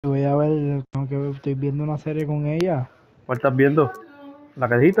Voy a ver, estoy viendo una serie con ella. ¿Cuál estás viendo? ¿La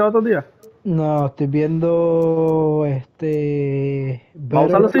que dijiste el otro día? No, estoy viendo ¿Vas a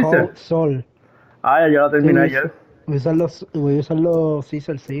usar Better los Call Sixers? Saul. Ah, ya la Sí, terminé ayer. voy a usar los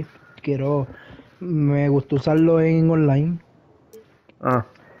Caesar, sí. Me gustó usarlo en online. Ah,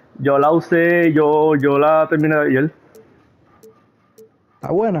 yo la usé, yo la terminé ayer.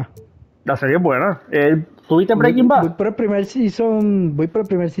 Está buena. La serie es buena. ¿Tuviste Voy, Breaking voy Bad? por el primer season, voy por el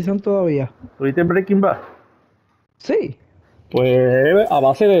primer season todavía. ¿Tuviste Breaking Bad? Sí. Pues a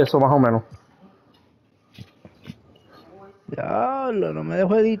base de eso, más o menos. Diablo, no me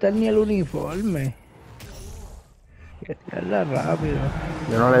dejo editar ni el uniforme. Hay que tirarla rápido.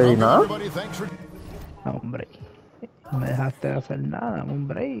 Yo no le di nada. Ah, hombre. No me dejaste hacer nada,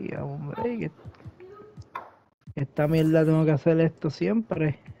 hombre. Hombre. Esta mierda tengo que hacer esto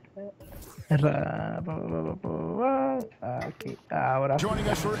siempre. Aquí, ahora sí. Joining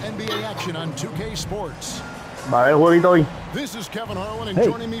us for NBA action on 2K Sports. Va a haber jueguito hoy. This is Kevin Harlan, and Hey.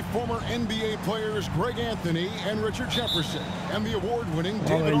 joining me, former NBA players Greg Anthony and Richard Jefferson. And the award-winning Vamos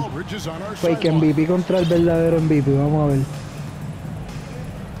a David ver. Aldridge is on our Fake sideline. MVP contra el verdadero MVP. Vamos a ver.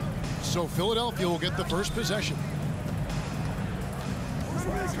 So Philadelphia will get the first possession.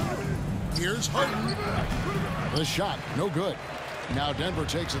 Here's Harden. The shot, no good. Now Denver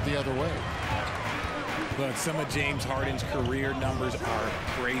takes it the other way. Look, some of James Harden's career numbers are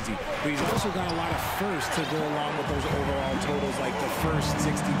crazy, but he's also got a lot of firsts to go along with those overall totals, like the first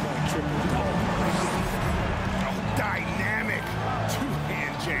 60-point triple-double. Dynamic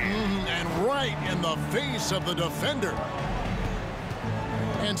two-hand jam. And right in the face of the defender.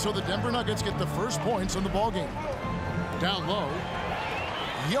 And so the Denver Nuggets get the first points in the ballgame. Down low,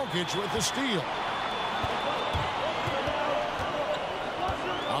 Jokic with the steal.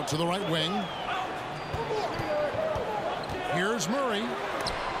 Out to the right wing. Here's Murray.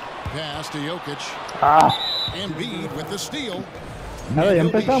 Pass to Jokic. Ah, Embiid with the steal. Ahora ya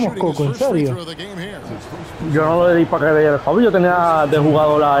He'll be empezamos, shooting his Coco, en first free serio. throw of the game here. yo no le di para que vea el favor. Yo tenía de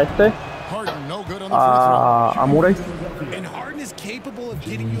jugador a Harden no good on the free throw. a Murray. And Harden is capable of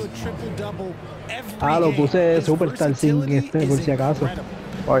getting you a triple-double every Lo game. puse His Superstar sin versatility por is si acaso. incredible.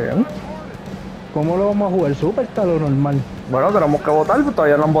 Está bien. ¿Cómo lo vamos a jugar? ¿Superstar o normal? Bueno, tenemos que votar, pero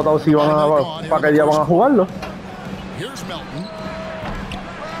todavía no han votado si van a, para qué día van a jugarlo. Here's Melton.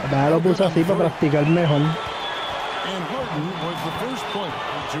 Ya lo puse así para practicar mejor. And Harden was the first player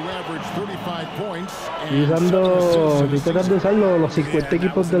to average 35 points Estoy and estoy tratando de usar los 50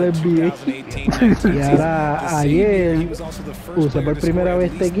 equipos del NBA. Y ahora ayer usé por primera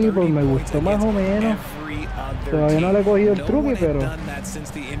vez este equipo y me gustó más o menos. Todavía no le he cogido el truque, pero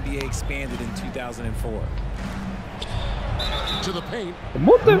to the paint.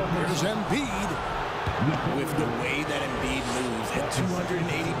 ¡Embuste! Here's Embiid. With the way that Embiid moves at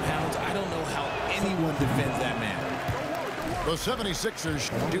 280 pounds, I don't know how anyone defends that man. The 76ers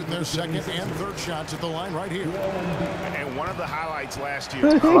shooting their second and third shots at the line right here. And one of the highlights last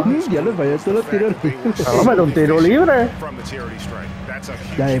year ya lo falló, tú lo tiros libres. Mete un tiro libre. from the charity strike. That's a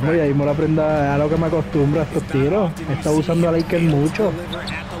huge Ya mismo lo aprenda a lo que me acostumbro a estos tiros. He estado usando a Lakers mucho.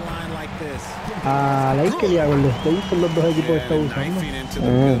 A Lakers y a Golden State son los dos equipos que he estado usando.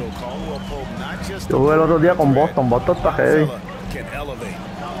 Yo jugué el otro día con Boston. Boston está heavy.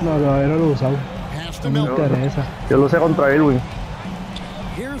 No, todavía no lo he usado. Pass to No me Melton. interesa. Yo lo usé contra Irwin.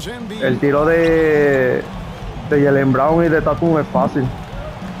 Here's Embiid. El tiro de Jalen Brown y de Tatum es fácil.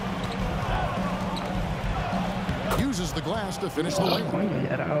 Uses the glass to finish the layup. Coño,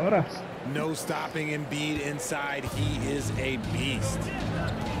 ya era hora. No stopping Embiid inside. He is a beast.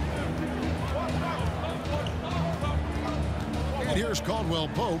 And here's Caldwell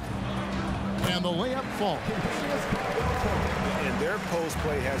Pope. And the layup falls. And their post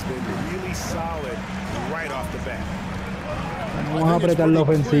play has been really solid right off the bat. Vamos a apretar la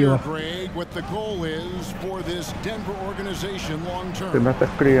ofensiva. Greg, what the goal is for this Denver organization long Que term. me está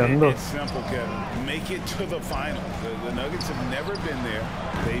escribiendo. It's simple, Kevin. Make it to the finals. The Nuggets have never been there.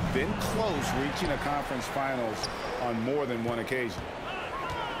 They've been close reaching a conference finals on more than one occasion.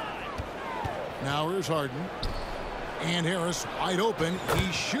 Now here's Harden. And Harris wide open.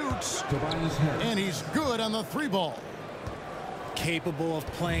 He shoots. And he's good on the three ball. Capable of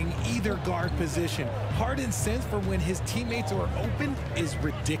playing either guard position. Harden's sense for when his teammates are open is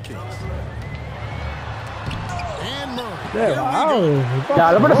ridiculous. And Murray. ¡Qué wow!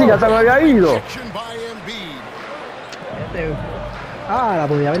 Ya, pero si ya se me había ido. Action by Embiid. La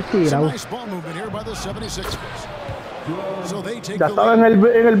podía haber Some tirado. nice ball movement here by the 76ers. So they take Ya the estaba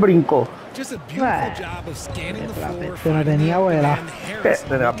lead. en el brinco. Just a beautiful job of scanning the floor. Se me tenía abuela. And Harris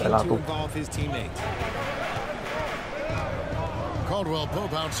Tenía looking pela to tú. involve his teammates. Caldwell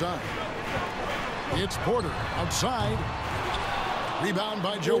Pope outside. It's Porter outside. Rebound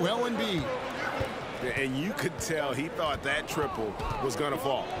by Joel Embiid. And you could tell he thought that triple was going to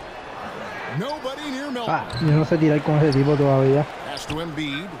fall. Nobody near Melton. Yo no sé tirar con ese tipo todavía. Pass to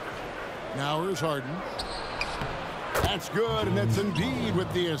Embiid. Now here's Harden. That's good, and that's Embiid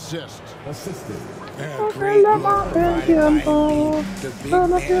with the assist. Great move by Embiid. The big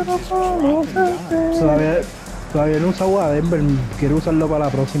man just dropping dimes. Todavía no usaba a Denver. Quiero usarlo para la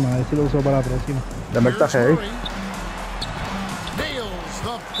próxima. A ver si lo uso para la próxima. Denver está heavy.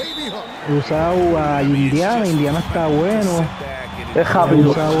 He usado a Indiana. Indiana está bueno. Es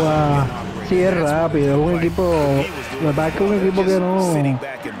rápido. Sí, es rápido. Es un equipo. Me parece que es un equipo que no.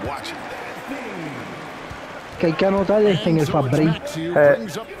 Que hay que anotar en el fast break.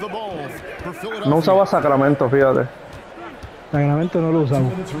 No usaba Sacramento, fíjate. Sacramento no lo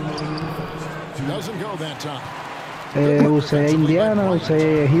usamos. Usé Indiana,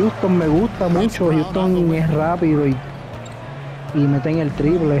 usé Houston, me gusta mucho. Houston es rápido y meten el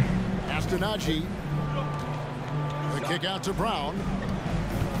triple.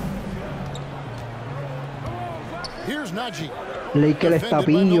 Laker está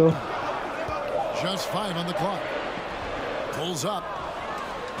pillo.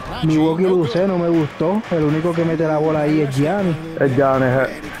 Milwaukee lo usé, no me gustó. El único que mete la bola ahí es Giannis. Es Giannis.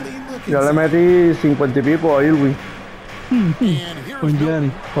 Yo le metí 50 y pico a Irving. Con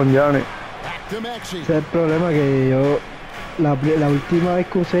Giannis. Con Giannis. Ese es el problema, que yo la última vez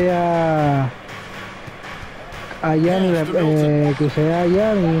que usé a Giannis,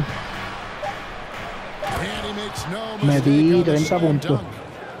 metí 30 puntos.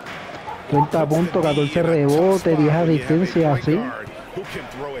 30 puntos, 14 rebotes, 10 asistencias, así.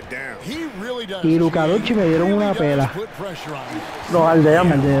 Y Luka Doncic me dieron una pela. Los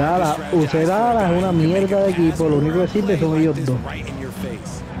aldeanos. El de Dallas. Usé Dallas, es una mierda de equipo. Lo único que sirve son ellos dos.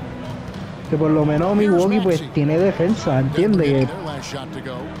 Que por lo menos Milwaukee pues tiene defensa, ¿entiendes? Que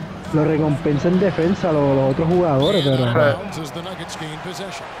lo recompensa en defensa los otros jugadores, pero...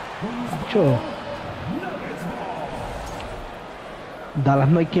 Mucho. Dallas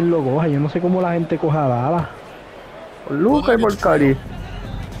no hay quien lo coja. Yo no sé cómo la gente coja a Dallas. Por Luka y por Curry.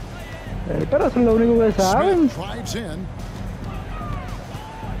 Pero eso es lo único que saben.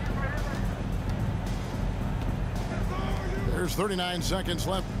 There's 39 seconds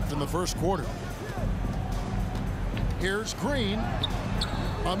left in the first quarter. Here's Green.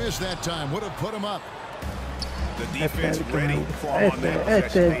 A miss that time. Would have put him up.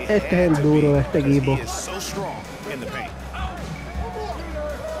 Este es el duro de este equipo.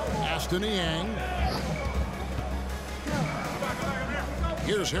 Aston Yang.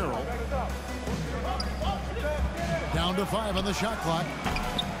 Here's Harrell. Down to 5 on the shot clock.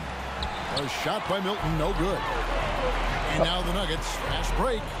 A shot by Milton, no good. And now the Nuggets, fast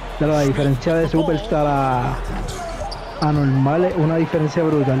break. Pero la diferencia de Superstar a normal es una diferencia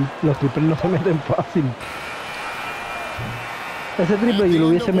brutal. Los triples no se meten fácil. Ese triple yo lo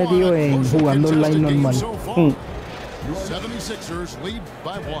hubiese metido en jugando online normal. 76ers lead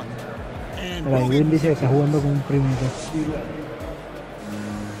by 1. Pero ahí dice que está jugando con un primito.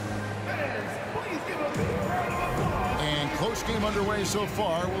 Close game underway so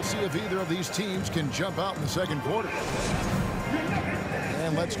far. We'll see if either of these teams can jump out in the second quarter.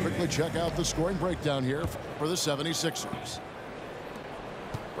 And let's quickly check out the scoring breakdown here for the 76ers.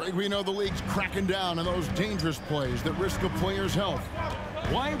 Greg, we know the league's cracking down on those dangerous plays that risk a player's health.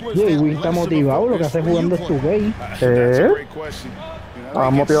 Why was that está motivado, lo que hace jugando es tu gay.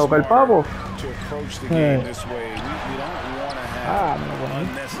 Más motivado que el pavo.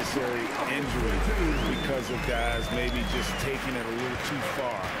 Unnecessary injury because of guys maybe just taking it a little too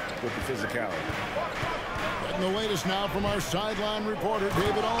far with the physicality. Getting the latest now from our sideline reporter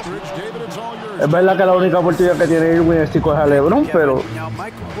David Aldridge. David, it's all yours. Es verdad que la única oportunidad que tiene Irving es si coge a LeBron, pero Now,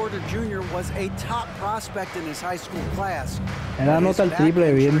 Michael Porter Jr. was a top prospect in his high school class. Él anota el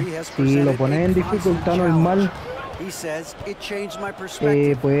triple bien. Si lo pones en dificultad normal,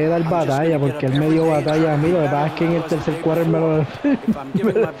 puede dar batalla, porque él me dio batalla a mí. Lo que pasa es que en el tercer quarter me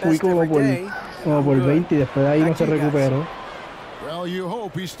fui como por 20 y después de ahí no se recuperó.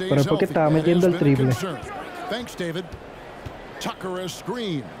 Pero es porque estaba metiendo el triple. Thanks, David. Tucker a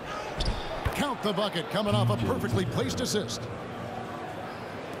screen. Count the bucket coming off a perfectly placed assist.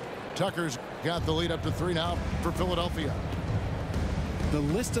 Tucker's got the lead up to 3 now for Philadelphia. The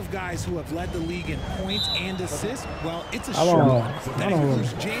list of guys who have led the league in points and assists, well, it's a short one. That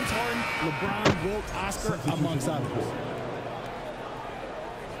includes James Harden, LeBron, Wilt, Oscar, amongst others.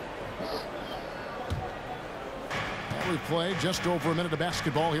 We played just over a minute of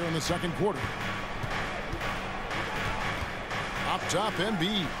basketball here in the second quarter. Up top,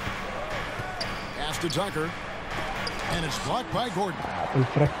 Embiid. Pass to Tucker. And it's blocked by Gordon. El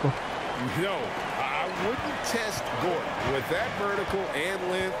fresco. No, I wouldn't test Gordon. With that vertical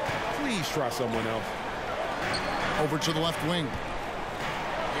and length, please try someone else. Over to the left wing.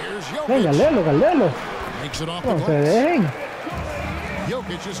 Here's Venga, Jokic. Galelo, Galelo. Makes it off the No se glass. dejen.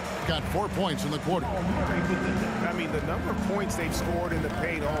 Jokic has got 4 points in the quarter. I mean, the number of points they've scored in the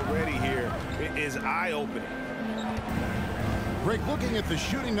paint already here is eye-opening. Greg, looking at the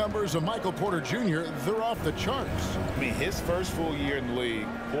shooting numbers of Michael Porter Jr., they're off the charts. I mean, his first full year in the league,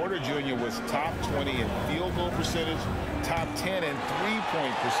 Porter Jr. was top 20 in field goal percentage, top 10 in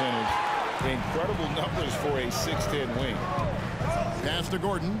three-point percentage. Incredible numbers for a 6'10 wing. Pass to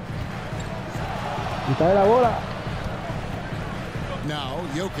Gordon. Quita de la bola. Now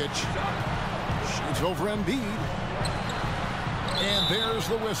Jokic shoots over Embiid. And there's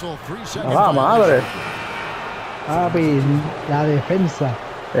the whistle. 3 seconds. ¡Ah, madre! Papi, la defensa.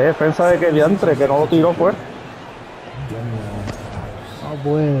 Defensa de que diantre, que no lo tiró, pues. No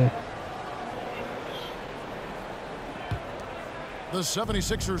puede. The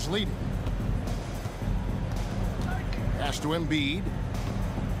 76ers leading. Pass to Embiid.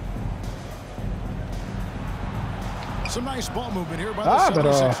 Some nice ball movement here by the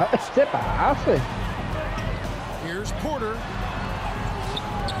Pero 76ers. este pase. Here's Porter.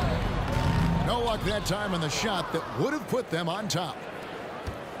 No luck that time on the shot that would have put them on top.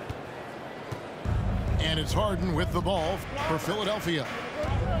 And it's Harden with the ball for Philadelphia.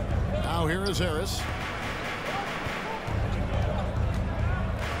 Now here is Harris.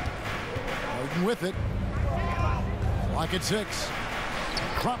 Harden with it. Clock at 6.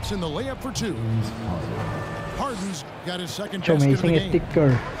 Drops in the layup for 2. Harden's got his second Yo me basket of the dicen game.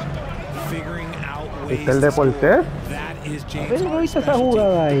 sticker. Figuring out ways ¿Viste el to deporte? score. That is A James ver, ¿no Harden's viste esa specialty.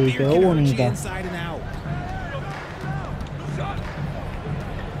 jugada ahí? The beer Quedó can hurt you bonita. inside and out.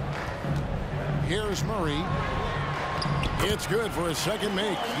 Here's Murray. It's good for his second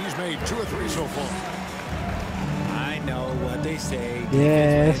make. He's made 2 or 3 so far. I know what they say.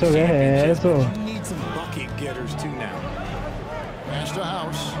 Yeah, Defense eso, wins ¿qué es championships, eso? but you need some bucket getters too now. Pass to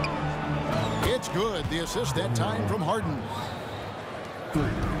House. It's good. The assist that time from Harden.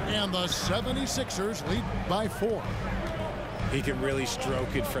 And the 76ers lead by 4. He can really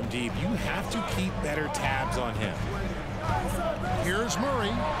stroke it from deep. You have to keep better tabs on him. Here's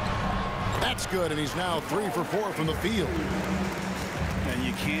Murray. That's good, and he's now 3 for 4 from the field. And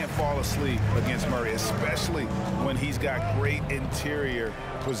you can't fall asleep against Murray, especially when he's got great interior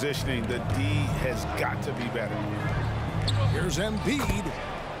positioning. The D has got to be better. Here's Embiid.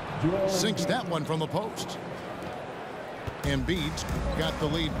 Sinks that one from the post. Embiid's got the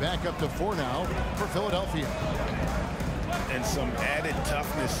lead back up to 4 now for Philadelphia. And some added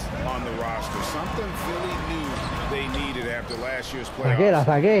toughness on the roster. Something Philly knew they needed after last year's Saqué, la playoffs.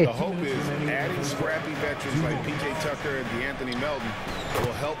 saqué. The hope is adding scrappy veterans like P.J. Tucker and DeAnthony Melton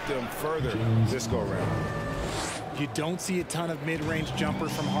will help them further this go-around. You don't see a ton of mid-range jumper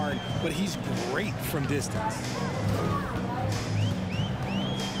from Harden, but he's great from distance.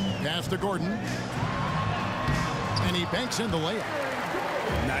 Pass to Gordon. And he banks in the layup.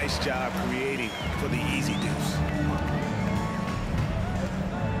 Nice job creating for the easy deuce.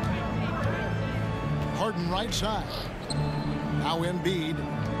 Harden right side. Now Embiid.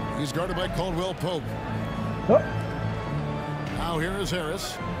 He's guarded by Caldwell Pope. Oh, Now here is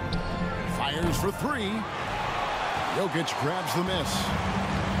Harris. Fires for 3. Jokic grabs the miss.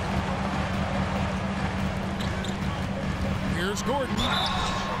 Here's Gordon.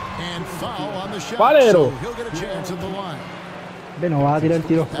 And foul on the shot. Valero. So he'll get a chance at the line. ve, no vas a tirar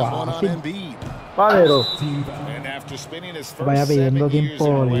tiros That one on fácil. Embiid. Valero. And after spending his first Vaya pidiendo 7 years tiempo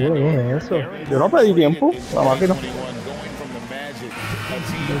in Orlando, libre, ¿es eso? Aaron Yo no Gordon pedí tiempo, in la máquina. 2021, going from the Magic, a Yo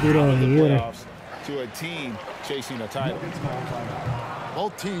team tiro out of the libre. playoffs, to a team chasing a title.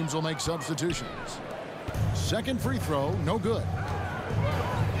 Both teams will make substitutions. Second free throw, no good.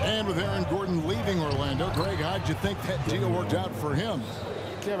 And with Aaron Gordon leaving Orlando, Greg, how'd you think that deal worked out for him?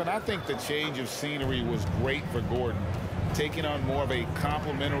 Kevin, I think the change of scenery was great for Gordon, taking on more of a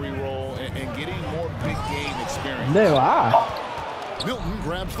complimentary role and getting more big game experience. ¿Dónde va? Milton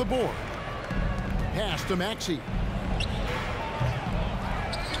grabs the board. Pass to Maxey.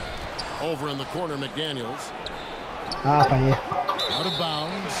 Over in the corner, McDaniels. Ah, fallé. Out of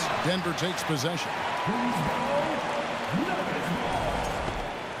bounds. Denver takes possession.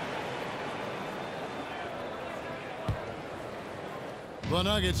 The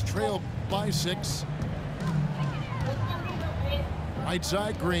Nuggets trail by 6. Right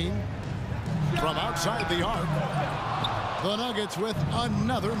side, Green. From outside the arc. The Nuggets with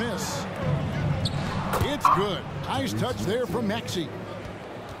another miss. It's good. Nice touch there from Maxey.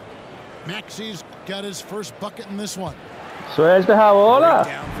 Maxey's got his first bucket in this one. Suelta esa bola.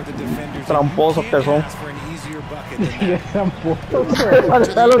 Tramposos que son.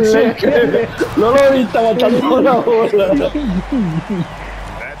 No lo viste matando una bola.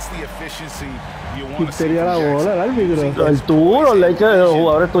 ¿Quién sería la bola, el árbitro? El tuyo, el leche de los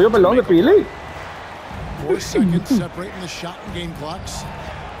jugadores tuyos, perdón, de Pili. 4 seconds separating the shot and game clocks.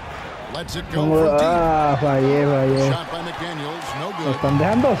 Lets it go from deep. Fallé. Shot by McDaniels, no Lo good. están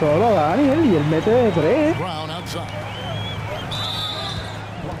dejando solo a Daniel y él mete de 3. Brown outside.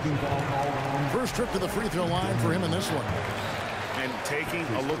 First trip to the free throw line for him in this one. And taking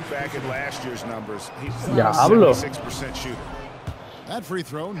a look back at last year's numbers, he's a Diablo. 76% shooter. That free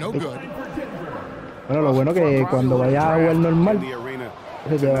throw, no good. Bueno, lo bueno que cuando vayas a jugar normal,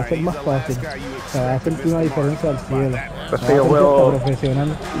 se te va a hacer más fácil. Se va a hacer una diferencia al cielo. Es que yo juego,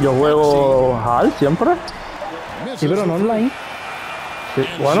 profesional. yo juego HAL siempre. Sí, pero no online. Sí,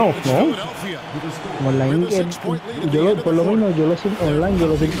 bueno, no. Como online, por lo menos yo lo siento online, yo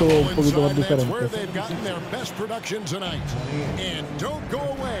lo siento un poquito más diferente.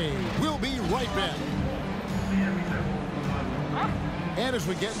 And as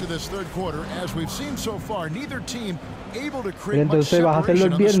we get into this third quarter, as we've seen so far, neither team able to Pero create much entonces vas a hacerlo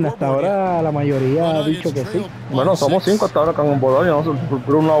el separation on the viernes. Hasta scoreboard. ahora la mayoría ha dicho que sí. Bueno, somos 5 hasta ahora con Bolonia, ¿no?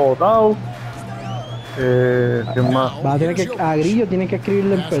 Bruno ha votado. ¿Quién más? Vas a tener que, a Grillo tienes que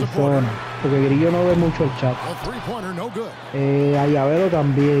escribirle en persona, porque Grillo no ve mucho el chat. A three-pointer, no good. A Llavero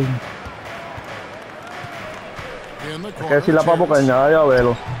también. In the Hay que corner, decirle a Papo que añada de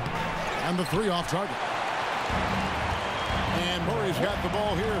Abelo. and the three off target. And Murray's got the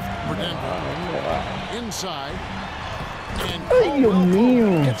ball here for Denver. Inside. And Ay, Dios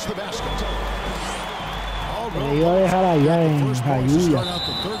mío. gets the basket. All Le iba a dejar allá en first point to Jayuya. start out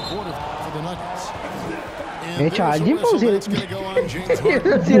the third quarter for the Nuggets. And Echa there's a alguien, whistle pues, that's gonna go on James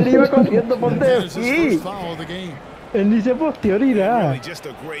Harden. Si él iba corriendo por That is his aquí. first foul of the game. Él ni se posteó ni nada. Really just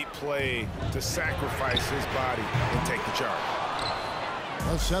a great play to sacrifice his body and take the charge.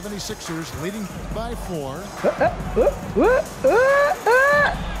 The 76ers leading by 4.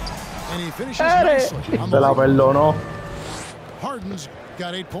 And he finishes nicely on Se la the perdonó. Harden's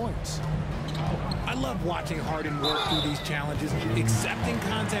got 8 points. I love watching Harden work through these challenges, accepting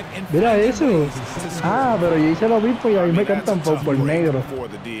contact and Mira finding eso. ways to score. Ah, pero yo hice lo mismo y a mí me cantan por negro. For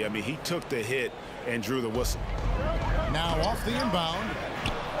the D. I mean, he took the hit and drew the whistle. Now off the inbound.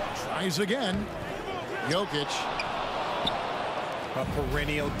 Tries again. Jokic. A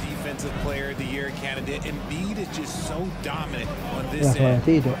perennial defensive player of the year candidate. Embiid is just so dominant on Mira, this end.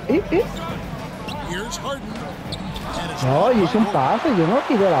 suavecito. Here's Harden. And it's No, yo hice un pase, yo no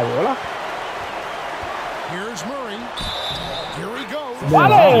tiré la bola. Here's Murray. Here he goes.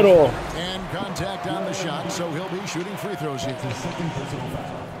 ¡Valero! And contact on the shot, so he'll be shooting free throws here.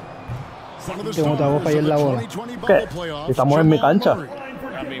 One of the Tengo otra voz para ir stars la of the bola. 2020 ¿Qué? bubble playoffs, Estamos en mi Jamal cancha. Murray.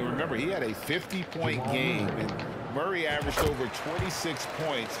 I mean, remember, he had a 50-point game, and Murray averaged over 26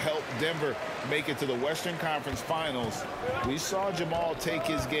 points, helped Denver make it to the Western Conference Finals. We saw Jamal take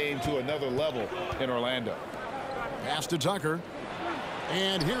his game to another level in Orlando. Pass to Tucker.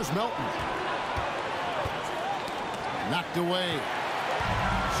 And here's Melton. Knocked away.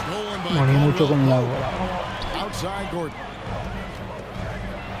 Stolen by Morí mucho con la Caldwell. bola. Outside Gordon.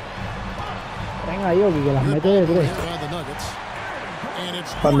 Ven ahí, Oki, que las Good mete ball de movement 3. by the Nuggets. And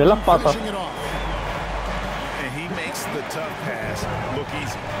it's También las Gordon pasa. finishing it off. And he makes the tough pass look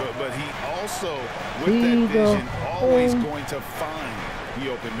easy, but he also, with that Tito. vision, always going to find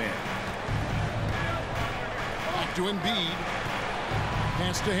the open man. Back to Embiid.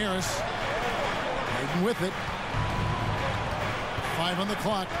 Pass to Harris. Hayden with it. 5 on the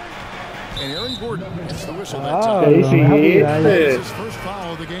clock. And Aaron Gordon gets the whistle that Ah, time. ¿Qué lo deja tirar. hiciste? His first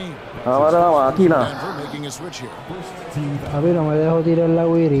foul of the game. Ahora la máquina. Denver making a switch here. Papi, no me dejo tirar la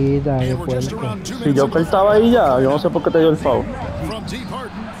guirita. Qué And we're just puerco. around 2 Si minutes yo into the estaba ahí ya, yo no sé por qué te dio el foul. from deep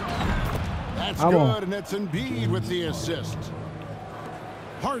Harden. That's Vamos. good, and it's Embiid with the assist.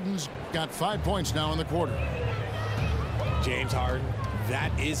 Harden's got 5 points now in the quarter. James Harden,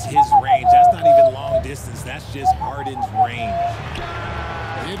 that is his range. That's not even long distance. That's just Harden's range.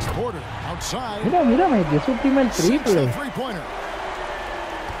 It's Porter outside. Mira, metió su primer Sinks triple. the three-pointer.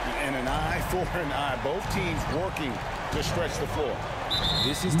 And an eye for an eye. Both teams working to stretch the floor.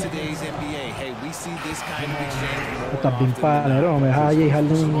 This is today's NBA. Hey, we see this kind of exchange more Estás bien often than panero, no me dejas a Jay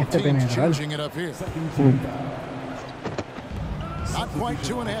Harden ni este Teams penetrar. changing it up here. Not quite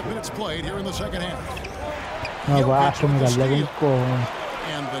 2.5 minutes played here in the second half. No, guacho, me tardé con cojones.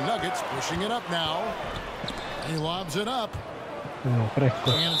 And the Nuggets pushing it up now. He lobs it up.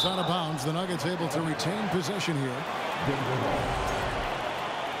 Fresco. And it's out of bounds. The Nuggets able to retain possession here.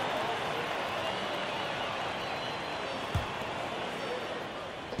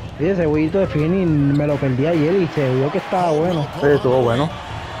 Sí, ese huevito de Phoenix me lo perdí ayer y se vio que estaba bueno. Sí, estuvo bueno.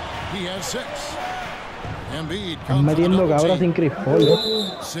 He has 6. Embiid Están metiendo cabra sin Chris Paul.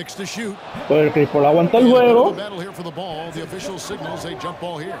 6 to shoot. Pues el Chris Paul aguanta el juego.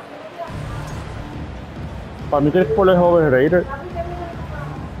 Para mí Chris Paul es overrated.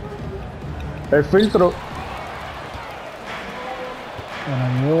 El filtro.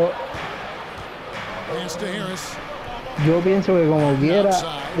 Bueno, yo pienso que como quiera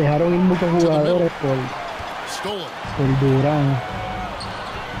dejaron ir muchos jugadores por Durán.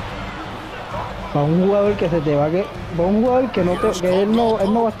 Para un jugador que se te va que para un jugador que no te, que él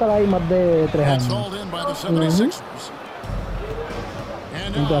no va a estar ahí más de 3 años.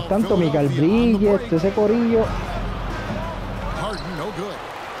 Mientras tanto, Michael Bridges, todo ese corillo.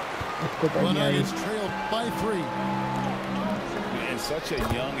 And such a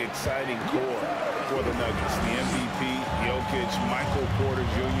young, exciting core for the Nuggets. The MVP, Jokic, Michael Porter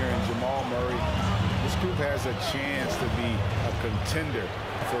Jr., and Jamal Murray. This group has a chance to be a contender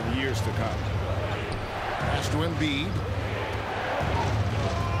for years to come. Pass to Embiid.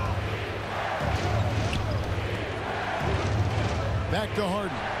 Back to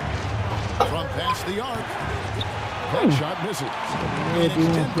Harden. From past the arc. That shot misses. And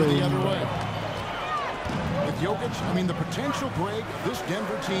extended the other way. With Jokic, I mean, the potential break, this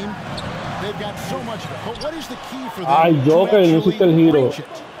Denver team, they've got so much. But what is the key for them to actually reach it?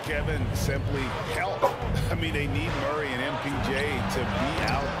 Kevin, simply help. I mean, they need Murray and MPJ to be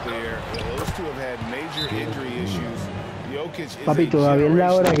out there. Those two have had major injury issues. Jokic is Papi, todavía es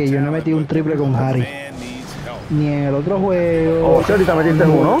la hora que yo no metí un triple con Harry. Ni en el otro juego. Oh, ahorita metiste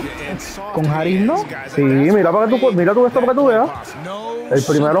uno. ¿Con Harry no? Sí, mira para que tú, mira tú esto para que tú veas. El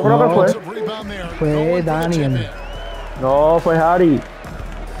primero creo que fue. Fue Daniel. No, fue Harry.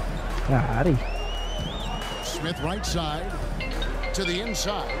 Harry. Smith right side to the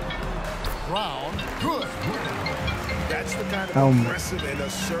inside. Brown, good. That's the kind of aggressive and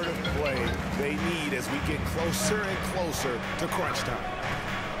assertive play they need as we get closer and closer to crunch time.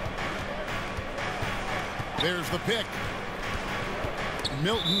 There's the pick.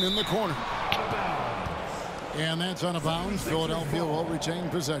 Milton in the corner. And that's out of bounds. Philadelphia will retain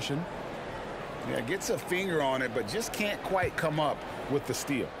possession. Yeah, gets a finger on it, but just can't quite come up with the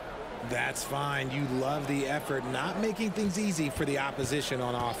steal. That's fine. You love the effort, not making things easy for the opposition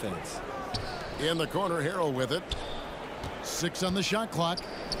on offense. In the corner, Harrell with it. 6 on the shot clock.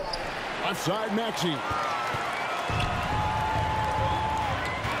 Offside, Maxey.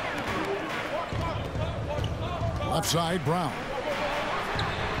 Left side, Brown.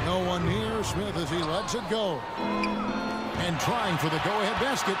 No one near Smith as he lets it go. And trying for the go-ahead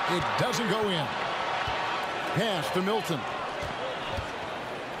basket. It doesn't go in. Pass to Milton.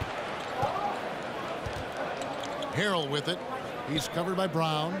 Harrell with it. He's covered by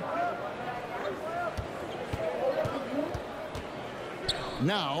Brown.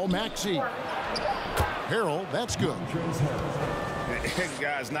 Now Maxey. Harrell, that's good.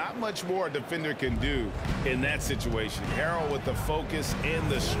 Guys, not much more a defender can do in that situation. Harrell with the focus and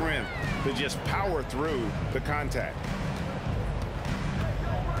the strength to just power through the contact.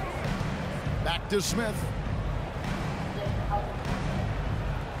 Back to Smith.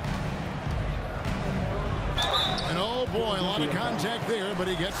 And oh boy, a lot of contact there, but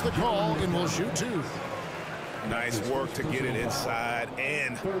he gets the call and will shoot 2. Nice work to get it inside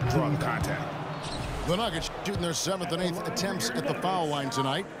and draw the contact. The Nuggets shooting their 7th and 8th attempts at the foul line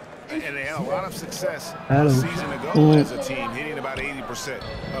tonight. And they had a lot of success a season ago as a team, hitting about 80%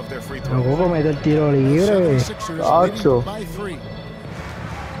 of their free throws. Luego mete el tiro libre. Tacho.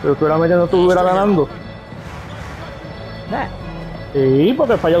 Pero tú la no estuviera ganando. Sí,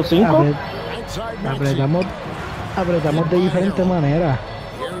 porque falló 5. Apretamos de diferente manera.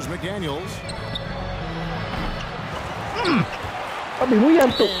 Papi, muy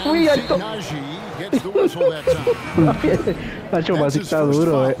alto, muy alto. Pacho, Masi está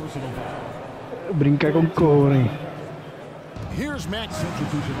duro, Brinca con cojones. Here's Max.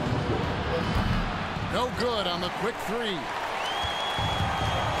 No good on the quick 3.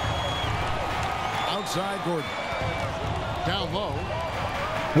 Outside Gordon. Down low.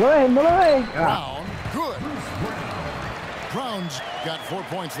 No lo dejen. Brown, good. Brown's got 4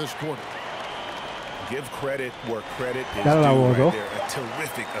 points this quarter. Give credit where credit is due right there. A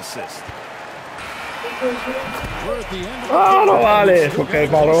terrific assist. Ah, no vale, porque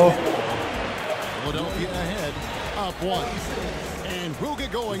paró. Philadelphia ahead, up 1. And we'll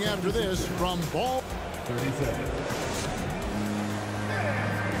get going after this from ball. 30 seconds.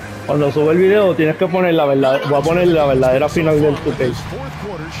 Cuando sube el video tienes que poner la verdad. Voy a poner la verdadera final del 2K. This fourth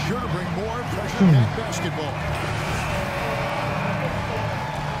quarter sure to bring more pressure at basketball.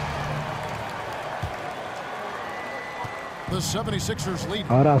 The 76ers lead.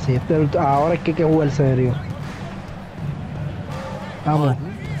 Ahora sí, ahora es que hay que jugar serio. Vamos.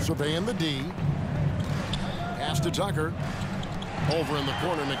 Surveying the D. Pass to Tucker. Over in the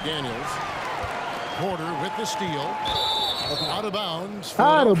corner, McDaniels. Porter with the steal. Out of bounds.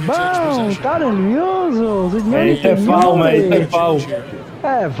 Claro, vamos, está nervioso. Me diste foul, me diste foul.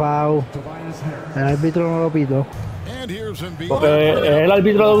 Foul. El árbitro no lo pitó. And here's Embiid. Porque es el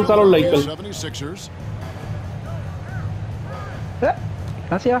árbitro de usar los Lakers. 76ers.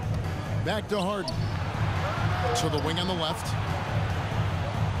 Gracias. Back to Harden. To the wing on the left.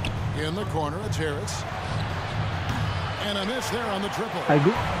 In the corner, it's Harris. And a miss there on the triple.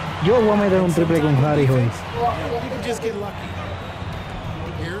 Yo voy a meter un triple con Harris hoy. You can just get lucky.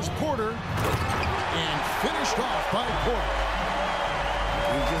 Here's Porter. And finished off by Porter.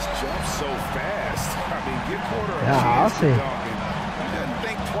 He just jumps so fast. I mean, give Porter a Yeah, chance to I'll dunk, and he doesn't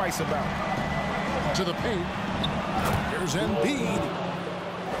think twice about it. To the paint. Here's Embiid.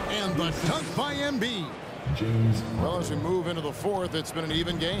 And the dunk by Embiid. Well, as we move into the fourth, it's been an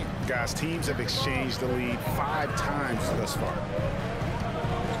even game. Guys, teams have exchanged the lead 5 times thus far.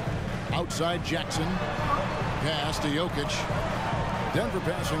 Outside Jackson. Pass to Jokic. Denver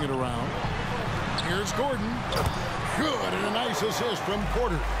passing it around. Here's Gordon. Good, and a nice assist from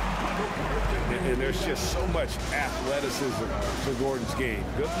Porter. And there's just so much athleticism to Gordon's game.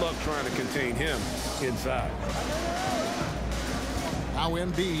 Good luck trying to contain him inside. Now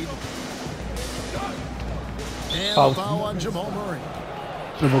Embiid. And Foul. a foul on Jamal Murray.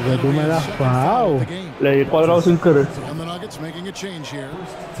 Porque tú me das foul. Le di cuadrado sin querer. And the Nuggets making a change here.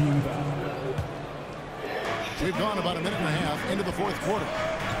 We've gone about a minute and a half into the fourth quarter.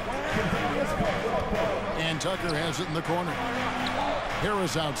 And Tucker has it in the corner.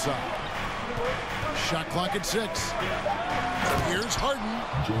 Harris outside. Shot clock at 6. Here's Harden.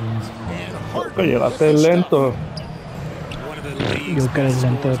 And Harden. Llegaste lento. Yo creo que es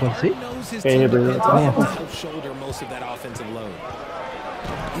lento de por sí. Shoulder most of that offensive load.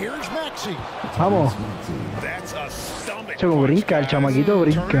 Here's Maxey. Vamos. That's a stomach Chico, brinca, el chamaquito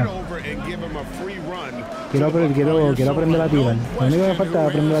brinca. Turn it over and give him a free run. Quiero aprender a tirar. Lo único que me falta es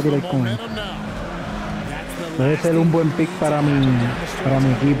aprender a tirar con él. Puede ser un buen pick para mi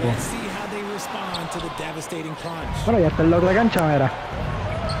equipo. Bueno, ya está en la otra cancha, mira.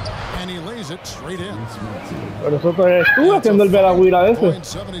 And he lays it straight in. Pero eso te estuvo haciendo el Berraco ese.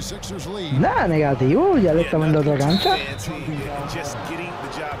 76ers lead. Nada, negativo, ya le estamos en la otra cancha. Just getting the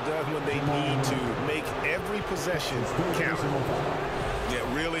job done when they need to make every possession count.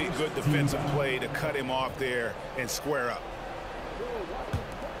 Yeah, really good defensive play to cut him off there and square up.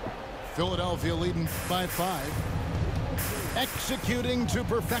 Philadelphia leading by 5. Executing to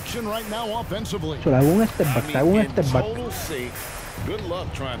perfection right now offensively. Le hago un step back, le hago un step back. Total safe. Good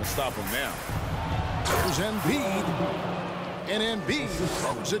luck trying to stop him now. There's Embiid. And Embiid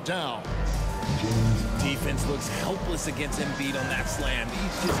throws it down. Defense looks helpless against Embiid on that slam.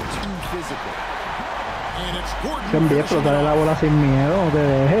 He's just too physical. And it's Gordon. Que envíe explotar la bola sin miedo, no te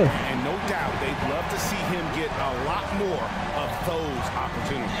dejes. And no doubt they'd love to see him get a lot more of those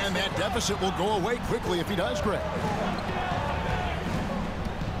opportunities. And that deficit will go away quickly if he does, Greg.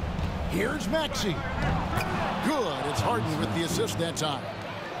 Here's Maxey. Good. It's Harden with the assist that time.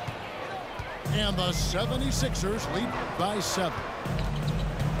 And the 76ers lead by 7.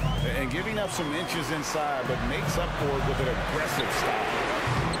 And giving up some inches inside, but makes up for it with an aggressive style.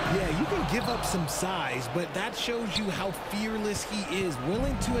 Yeah, you can give up some size, but that shows you how fearless he is,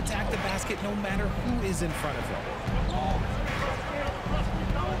 willing to attack the basket no matter who is in front of him.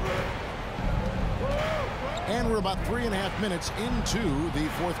 And we're about 3.5 minutes into the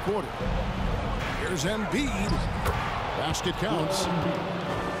fourth quarter. Here's Embiid. Basket counts.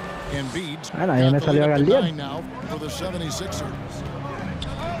 Embiid's got the lead at 9 now for the 76ers.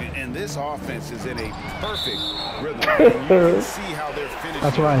 And this offense is in a perfect rhythm. You can see how they're finishing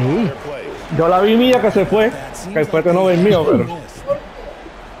That's right. their play. Yo la vi mía que se fue. Que fue que no ve el mío, pero.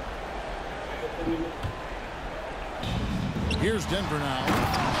 Here's Denver now.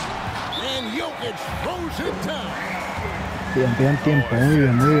 And Jokic throws it down. Bien tiempo, muy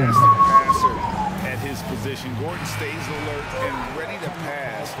bien, muy bien. Passer at his position. Gordon stays alert and ready to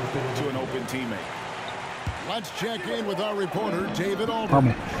pass to an open teammate. Let's check in with our reporter, David Aldridge.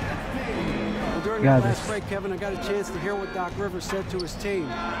 Vamos. Well, during the last break, Kevin, I got a chance to hear what Doc Rivers said to his team.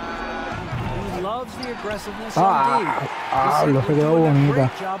 He loves the aggressiveness on D. Lo se quedó Doing a bonita.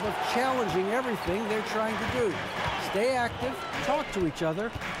 great job of challenging everything they're trying to do. Stay active, talk to each other,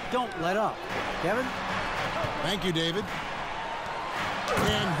 don't let up. Kevin? Thank you, David.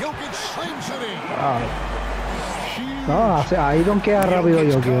 And Jokic slams it in. No, ahí donkea rápido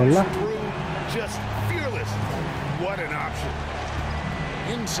Jokic, ¿verdad? Just fearless. What an option.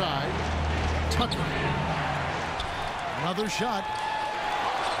 Inside, Tucker. Another shot.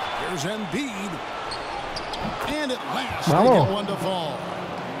 Here's Embiid. And at last, they get one to fall.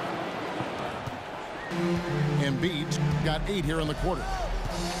 Embiid's got 8 here in the quarter.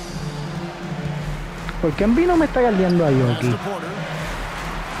 ¿Por qué Embiid no me está guardiando a Jokic?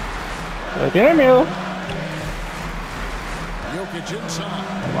 Tiene miedo. Jokic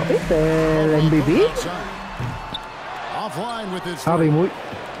inside. ¿Viste el MVP? Offline with his Javi, muy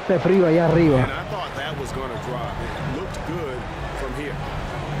de frío allá arriba. And I thought that was going to drop. It looked good from here.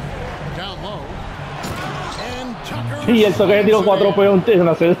 down low. And Tucker. Y el toque tiró 4 puntos en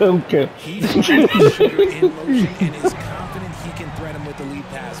hacer un que. He's in motion and is confident he can thread him with the lead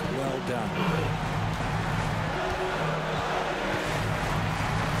pass. Well done.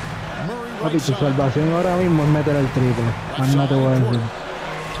 Papi, tu salvación ahora mismo es meter el triple. Más no te voy a decir.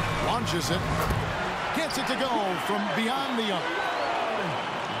 Launches it. Gets it to go from beyond the arc.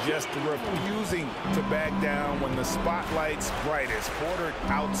 Just refusing to back down when the spotlight's brightest. Porter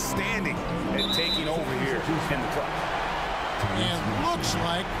outstanding at taking over here in the clutch. And looks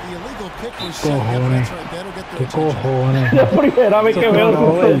like the illegal pick was set. Cojones. That's right. That'll get their ¿Qué attention. cojones? La primera vez que veo el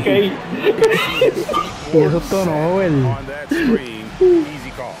ok. Y eso es Tonovel. On that screen, easy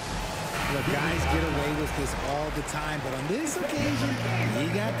call. The guys get away with this all the time, but on this occasion, he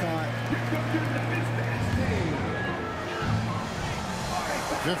got caught.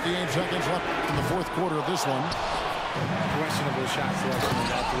 58 seconds left in the fourth quarter of this one. Questionable shot selection of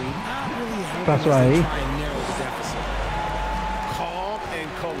that three. Not really helping Pasó as they ahí. try and narrow the deficit. Calm and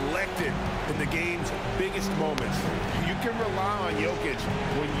collected in the game's biggest moments. You can rely on Jokic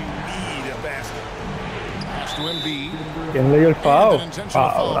when you need a basket. Pass to Embiid. ¿Quién le dio el And foul? an intentional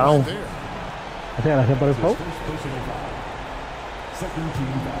foul Foul. right there. Gracias por el foul.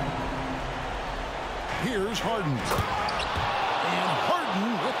 Here's Harden. And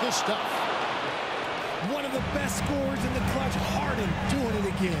Harden with the stuff. One of the best scorers in the clutch, Harden doing it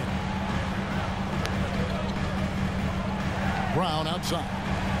again. Brown outside.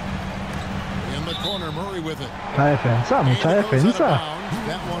 In the corner, Murray with it. Mucha defensa, mucha And it goes out of defensa. bounds.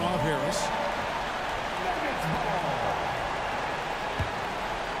 That one off Harris.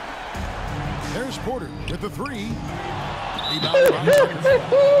 There's Porter with the three. Rebound by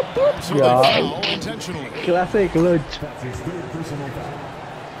Harris. So they foul intentionally. Clase de clutch.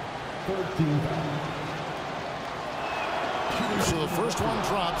 So the first one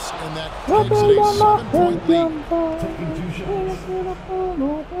drops, and that makes it a 7-point lead.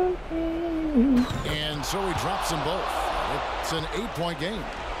 And so he drops them both. It's an 8-point game.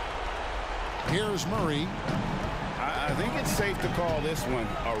 Here's Murray. I think it's safe to call this one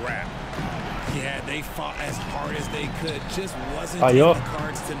a wrap. Yeah, they fought as hard as they could. Just wasn't in Falló. the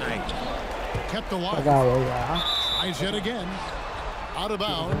cards tonight. Kept alive. Acabó ya. Tries yet again. Out of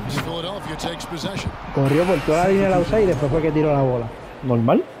bounds. Philadelphia takes possession. Corrió por toda la línea de la outside y después fue que tiró la bola.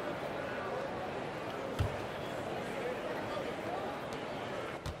 Normal.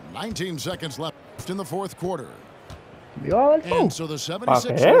 $19 seconds left in the fourth quarter. ¿Vio a ver foul? And so the ¿Para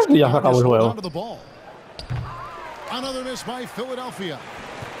 76ers qué? Ya se acabó el hold juego. onto the ball. Another miss by Philadelphia.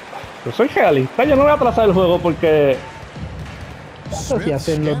 Yo soy realista, yo no voy a atrasar el juego porque... Eso sí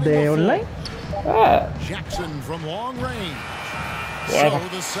hacen los de online. Jackson from long range. Yeah. So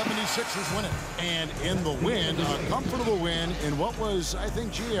the 76ers win it. And in the win, a comfortable win in what was, I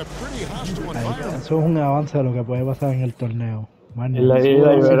think, gee, a pretty hostile environment. Eso es un avance de lo que puede pasar en el torneo. Man, En la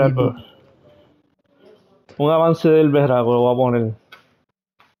ida y Berraco. Un avance del Berraco lo voy a poner.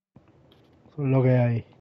 eso es lo que hay.